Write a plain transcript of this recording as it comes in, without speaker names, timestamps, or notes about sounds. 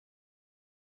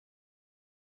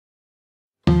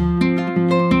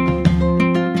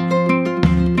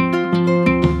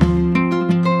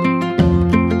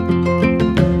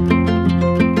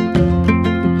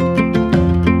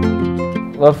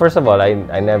Well, first of all, I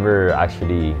never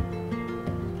actually,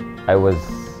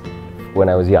 when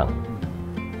I was young,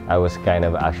 I was kind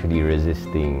of actually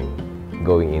resisting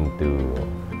going into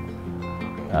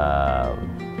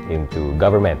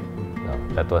government. No,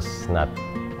 that was not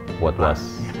what was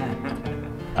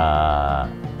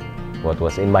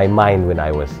in my mind when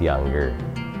I was younger.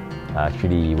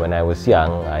 Actually, when I was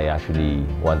young, I actually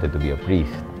wanted to be a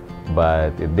priest.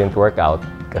 But it didn't work out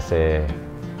kasi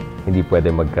hindi pwede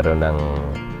magkaroon ng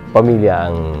pamilya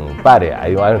ang pare.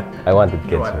 I wanted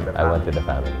kids. I wanted a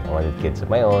family. I wanted kids of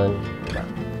my own.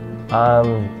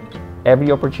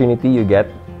 Every opportunity you get,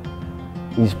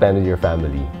 you spend with your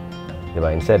family.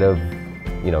 Diba? Instead of,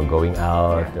 going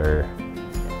out or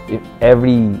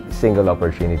every single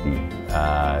opportunity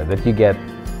that you get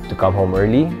to come home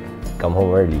early,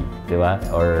 diba?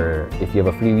 Or if you have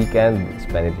a free weekend,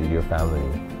 spend it with your family.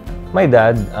 My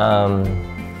dad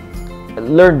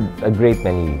learned a great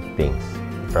many things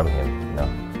from him.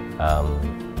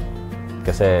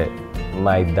 Kasi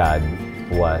my dad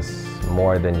was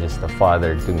more than just a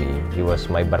father to me. He was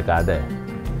my barkada.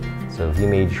 So he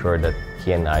made sure that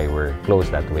he and I were close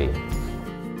that way.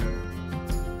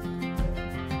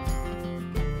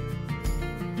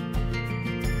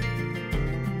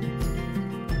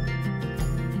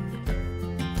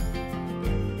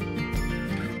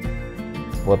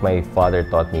 What my father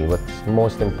taught me, what's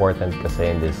most important kasi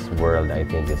in this world, I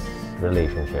think, is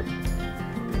relationship.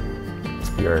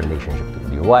 Your relationship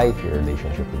with your wife, your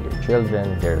relationship with your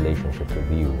children, their relationship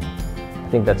with you. I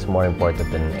think that's more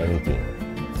important than anything.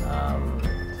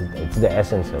 It's the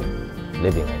essence of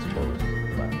living, I suppose.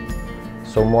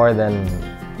 So more than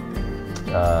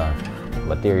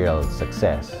material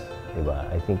success, diba?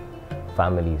 I think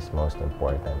family is most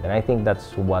important. And I think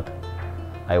that's what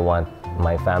I want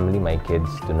my family, my kids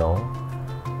to know,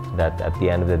 that at the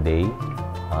end of the day,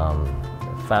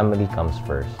 family comes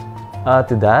first.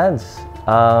 To dads,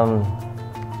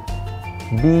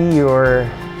 be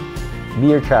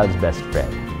your child's best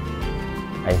friend.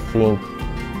 I think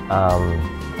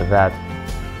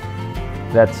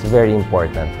that's very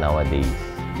important nowadays.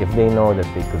 If they know that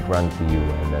they could run to you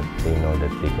and that they know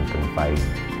that they can confide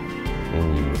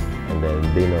in you and then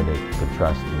they know they could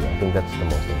trust you, I think that's the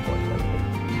most important.